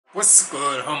What's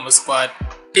good, Humble Squad?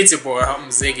 It's your boy Humble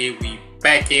Ziggy. We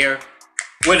back here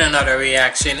with another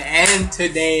reaction, and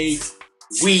today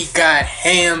we got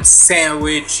Ham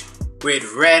Sandwich with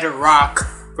ROC,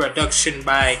 production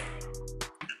by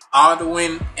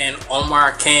Oddwin and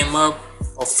OmarCameUp,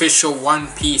 official One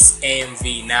Piece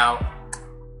AMV. Now,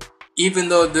 even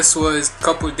though this was a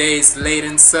couple days late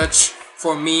and such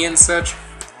for me and such,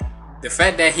 the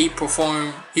fact that he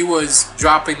was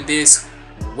dropping this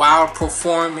while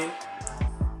performing,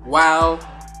 while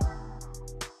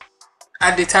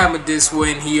at the time of this,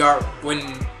 when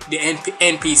the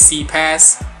NPC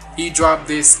passed, he dropped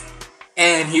this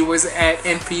and he was at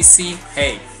NPC.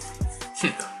 Hey,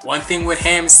 one thing with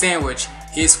Ham Sandwich,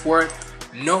 his work,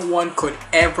 no one could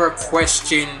ever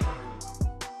question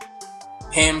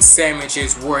Ham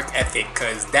Sandwich's work ethic,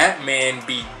 cause that man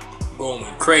be going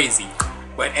crazy.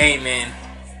 But hey man,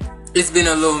 it's been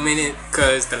a little minute,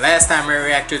 cause the last time I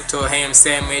reacted to a Ham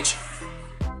Sandwich,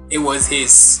 it was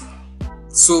his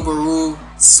Subaru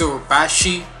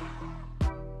Surabashi.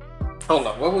 Hold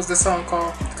on, what was the song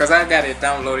called? Cause I got it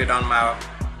downloaded on my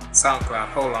SoundCloud.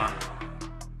 Hold on,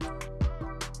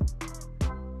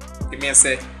 give me a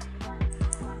sec,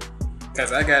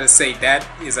 cause I gotta say that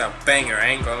is a banger. I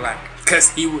ain't gonna lie, cause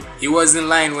he wasn't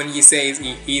lying when he says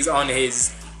he's on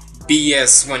his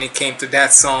BS when it came to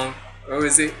that song. What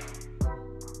was it?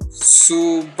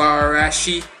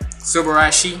 Subarashi.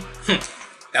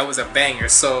 That was a banger.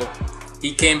 So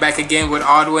he came back again with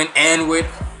Oddwin and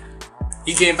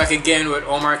he came back again with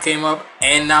OmarCameUp,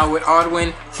 and now with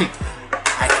Oddwin.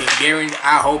 I can guarantee,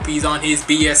 I hope he's on his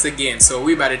BS again. So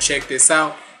we about to check this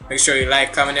out. Make sure you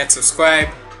like, comment, and subscribe.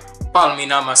 Follow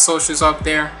me on my socials up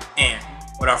there. And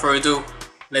without further ado,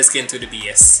 let's get into the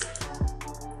BS.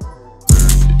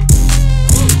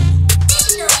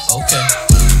 Okay.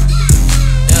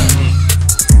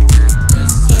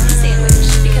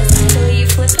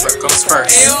 What comes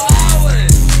first? I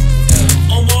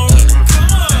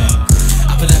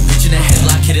put that bitch in a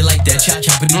headlock, hit it like that, chop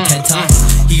it do 10 times.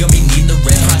 He got me needing the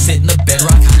red cross, hitting the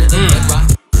bedrock, hotter than bedrock.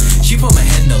 She put my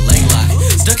head in the leg lock,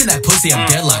 stuck in that pussy, I'm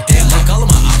deadlocked. Damn, like all of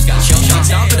my ops got shell shock,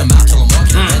 stomping them out till I'm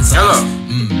walking the red socks.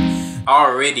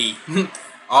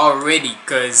 Already,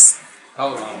 cause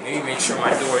hold on, let me make sure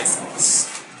my door is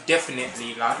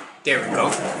definitely locked. There we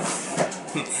go.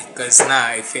 Cause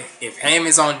now, if Ham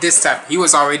is on this type, he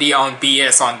was already on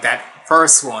BS on that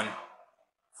first one.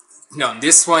 No,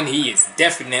 this one he is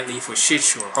definitely for shit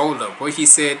sure. Hold up, what he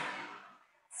said?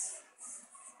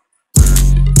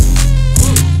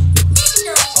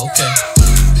 Okay.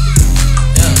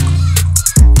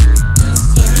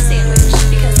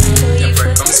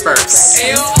 What comes first?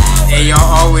 Hey y'all,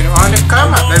 all in on the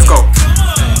come up. Let's go.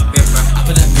 I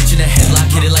put that bitch in a headlock,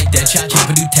 hit it like that, chop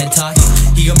it do 10 talks.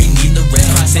 He got me needing the red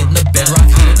cross, hitting the bedrock,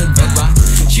 hotter than bedrock.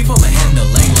 She put my head in the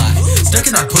leg lock, stuck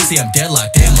in that pussy, I'm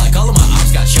deadlocked. Damn, like all of my ops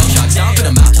got shell shock, stomping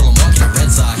them out till I'm walking the red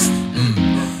socks.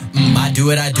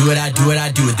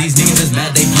 I do it. These niggas is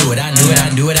mad, they blew it. I knew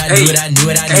it.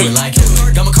 Like,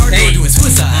 got my car door doing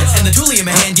suicides, and the toolie in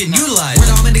my hand getting utilized. Where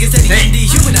all my niggas said he getting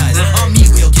dehumanized. On me,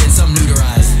 we'll get some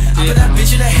neuterized. I put that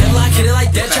bitch in a headlock, hit it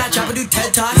like that, chop it do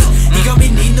 10 talks. He got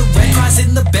me needing the red cross,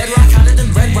 hitting the bedrock, hotter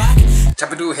than red rock.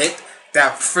 Chop it do hit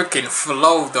that freaking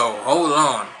flow though. Hold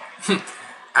on.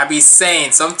 I be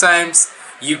saying sometimes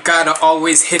you gotta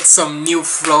always hit some new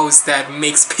flows that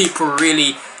makes people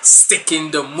really stick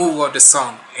in the mood of the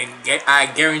song, and I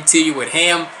guarantee you with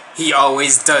Ham, he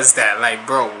always does that. Like,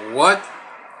 bro, what?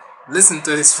 Listen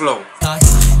to this flow.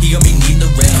 He got me needing the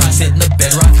red cross, hitting the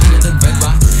bedrock, hotter than red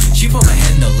rock. She put my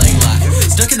head in the leg lock,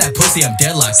 stuck in that pussy, I'm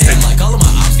deadlocked. Damn, like all of my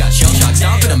ops got shell shock,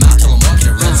 stomping them out till I'm walking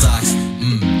the red socks.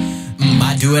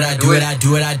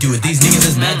 I do it. These niggas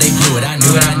is mad, they blew it. I knew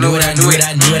it.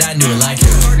 Like,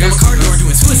 got my car door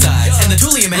doing suicides, and the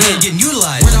toolie in my hand getting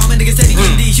utilized. Where all my niggas said he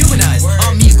getting dehumanized.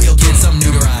 On me, we'll get some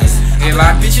neuterized. I put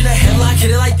that bitch in a headlock,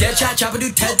 hit it like that, chop it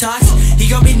do 10 talks. He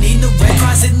got me needing the red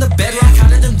cross, hitting the bedrock,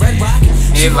 hotter than red rock.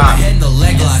 She put my head in the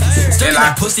leg lock, stuck in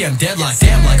that pussy, I'm deadlocked.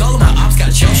 Damn, like all of my ops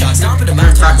got shell shock, stomping them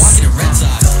out till I'm walking the red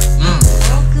socks.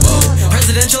 Whoa,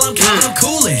 presidential, I'm counting, I'm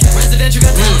coolin'. Residential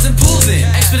got towers and pools in.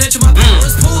 Exponential, my power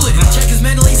is pooling. Check is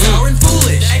mentally sour and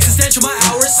foolish. Existential, my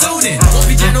hour is soonin'. Won't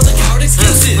be general, the coward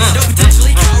excuses. No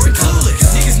potentially coward clueless.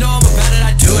 Niggas know I'm about it,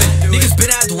 I do it. Niggas been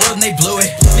out the world and they blew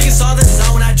it. Niggas saw the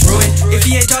design when I drew it. If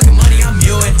he ain't talking money, I'm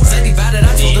mewing. Said he about it,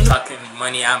 I told him. Talking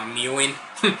money, I'm mewing.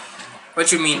 What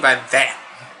you mean by that?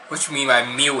 What you mean by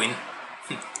mewing?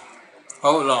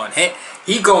 Hold on. Hey,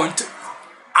 he going to.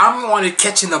 I'm on it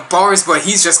catching the bars, but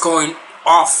he's just going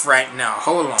off right now.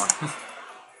 Hold on.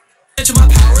 My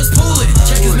power is pooling.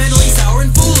 Check is mentally sour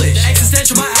and foolish.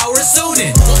 Existential, my hour is soon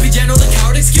in. Won't be general, the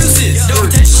coward excuse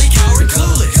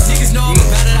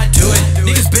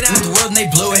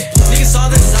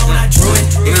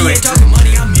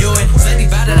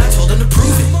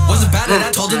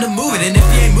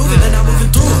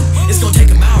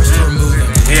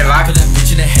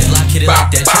hit it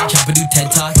like that track, chopper do TED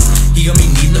Talks. He got me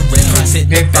needing the red rock, sitting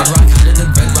in bedrock, hotter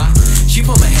than red rock. She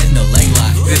put my head in the leg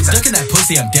lock. Stuck in that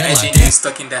pussy, I'm dead locked. Imagine you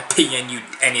stuck in that pee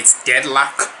and it's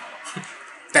deadlock.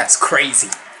 That's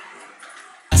crazy.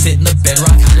 I sit in the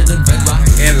bedrock, hotter than red rock.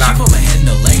 She put my head in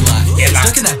the leg lock.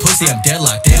 Stuck in that pussy, I'm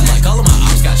deadlocked. Damn, like all of my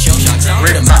arms got shell shocks. Now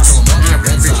I'm in the mouth till I'm walking a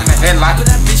red sock. Put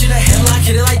that bitch in a headlock,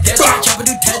 hit it like that track, chopper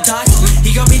do TED Talks.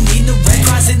 He got me needing the red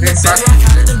rock, sitting in the bedrock,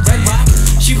 hotter than red rock.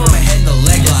 She put my head in the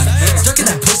leg lock. Stuck in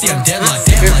that pussy, I'm deadlocked.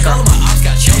 Damn, like all of my arms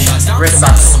got shell shocks. Now I'm in the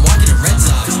mouth till I'm walking a red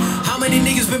sock. How many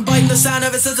niggas been biting the sign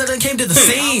ever since I done came to the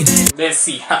scene? Let's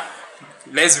see.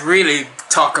 Let's really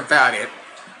talk about it.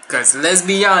 Cause let's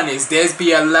be honest, there's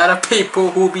be a lot of people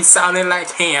who be sounding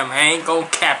like him. I ain't gon'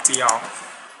 cap to y'all.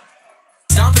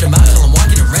 Stomping them out till I'm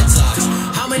walking a red sock.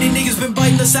 How many niggas been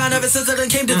biting the sign ever since I done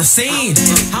came to the scene?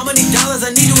 How many dollars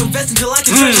I need to invest until I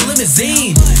can charge a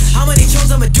limousine? How many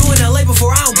shows I'ma do in LA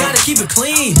before I don't gotta keep it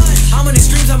clean? How many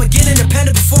streams I'ma get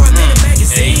independent before I'm in a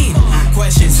magazine?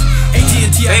 Questions.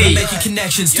 AT&T, I've been making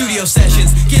connections, studio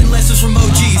sessions, getting lessons from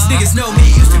OGs. Niggas know me,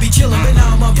 used to be chillin', but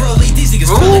now I'm on Broly. These niggas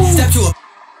coolin', step to a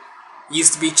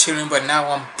used to be chilling, but now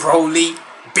I'm Broly,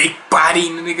 big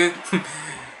body nigga.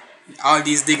 All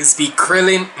these niggas be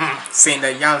krillin', saying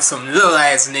that y'all some little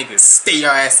ass niggas. Stay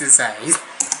your ass inside.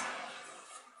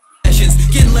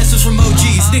 Getting lessons from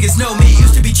OGs, niggas know me,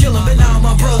 used to be chillin', but now I'm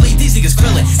on Broly. These niggas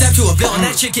krillin', step to a villain,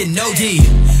 that shit getting no D.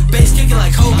 Bass kicking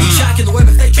like Kobe, shocking the web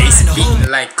if they trying to hold me.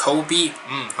 Like Kobe,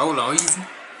 hold on, easy.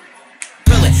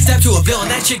 Step to a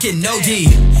villain, that shit getting no D.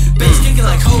 Bass kicking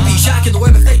like Kobe, shocking the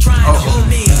web if they trying to hold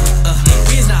me.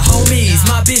 We is not homies,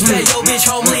 my bitch that yo bitch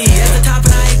homely. At the top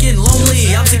and I ain't getting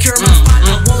lonely. I'm secure in my spot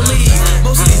and I won't leave.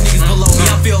 Most of these niggas below me,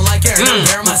 I'm feeling like Aaron, I'm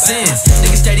bearing my sins.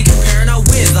 Niggas steady comparing our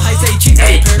wins, the heights they cheap,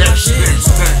 comparing our shins.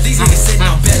 These niggas sitting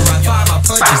on bedrock, fire my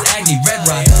punches, Agni red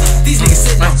rock. These niggas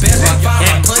sitting on bedrock, fire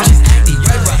my punches, Agni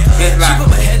red rock. She put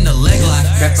my head in the leg lock.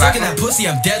 Stuck in that pussy,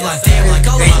 I'm deadlocked. Damn, like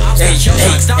all of my ops got shell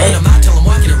shock. Stomping them out till I'm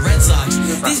walking a red sock.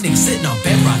 These niggas sitting on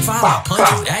bedrock, fire my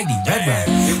punches, Agni red rock.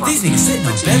 These niggas sitting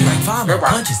on bedrock, fire my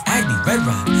punches, Agni red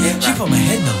rock. She put my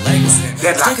head in the leg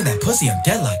lock. Stuck in that pussy, I'm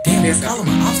deadlocked. Damn, like all of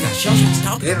my ops got shell shock.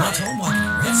 Stomping them out till I'm walking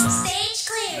a red sock. Stage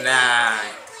clear. Nah,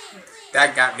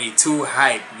 that got me too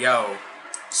hyped, yo.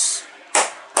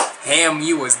 Ham,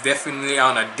 you was definitely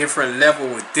on a different level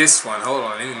with this one. Hold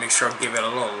on, let me make sure I give it a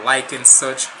little like and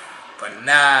such. But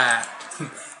nah,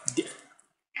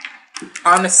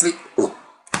 honestly,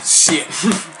 shit,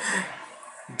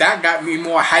 that got me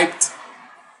more hyped.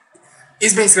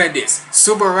 It's basically like this.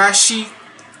 Subarashi,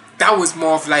 that was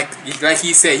more of like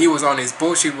he said, he was on his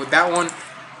bullshit with that one.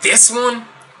 This one,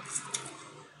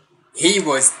 he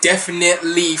was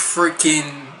definitely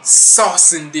freaking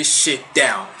saucing this shit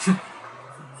down.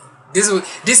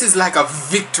 This is like a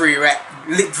victory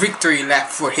lap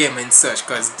for him and such,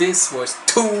 cause this was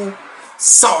too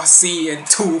saucy and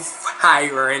too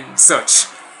fire and such.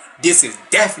 This is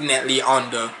definitely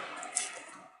on the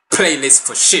playlist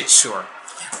for shit sure.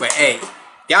 But hey,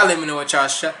 y'all let me know what y'all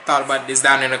thought about this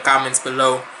down in the comments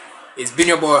below. It's been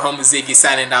your boy Homer Ziggy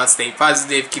signing out. Stay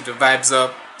positive, keep the vibes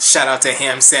up. Shout out to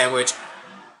Ham Sandwich.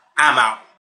 I'm out.